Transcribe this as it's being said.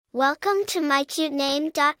Welcome to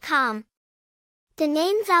mycutename.com. The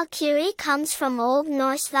name Valkyrie comes from Old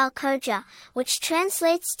Norse Valkyrja, which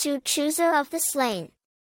translates to chooser of the slain.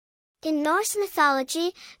 In Norse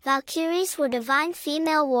mythology, Valkyries were divine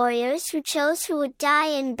female warriors who chose who would die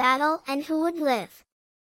in battle and who would live.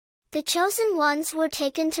 The chosen ones were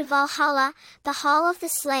taken to Valhalla, the Hall of the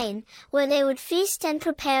Slain, where they would feast and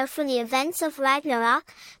prepare for the events of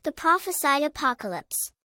Ragnarok, the prophesied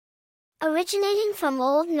apocalypse. Originating from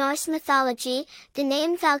Old Norse mythology, the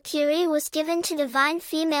name Valkyrie was given to divine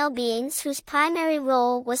female beings whose primary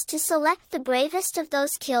role was to select the bravest of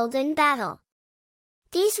those killed in battle.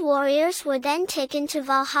 These warriors were then taken to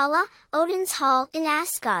Valhalla, Odin's hall in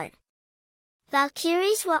Asgard.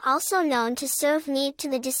 Valkyries were also known to serve mead to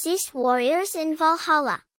the deceased warriors in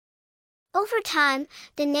Valhalla. Over time,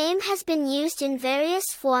 the name has been used in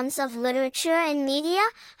various forms of literature and media,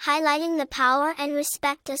 highlighting the power and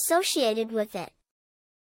respect associated with it.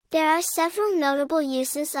 There are several notable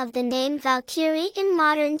uses of the name Valkyrie in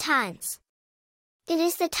modern times. It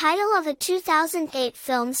is the title of a 2008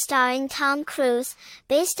 film starring Tom Cruise,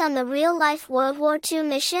 based on the real-life World War II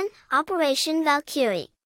mission, Operation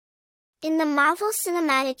Valkyrie. In the Marvel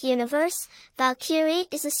Cinematic Universe, Valkyrie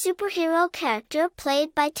is a superhero character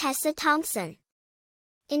played by Tessa Thompson.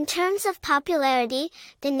 In terms of popularity,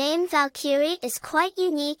 the name Valkyrie is quite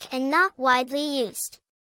unique and not widely used.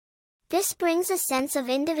 This brings a sense of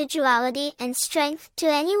individuality and strength to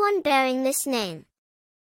anyone bearing this name.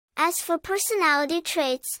 As for personality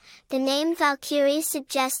traits, the name Valkyrie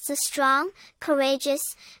suggests a strong,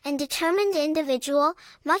 courageous, and determined individual,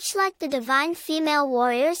 much like the divine female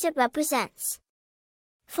warriors it represents.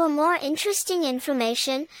 For more interesting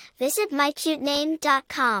information, visit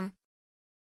mycutename.com.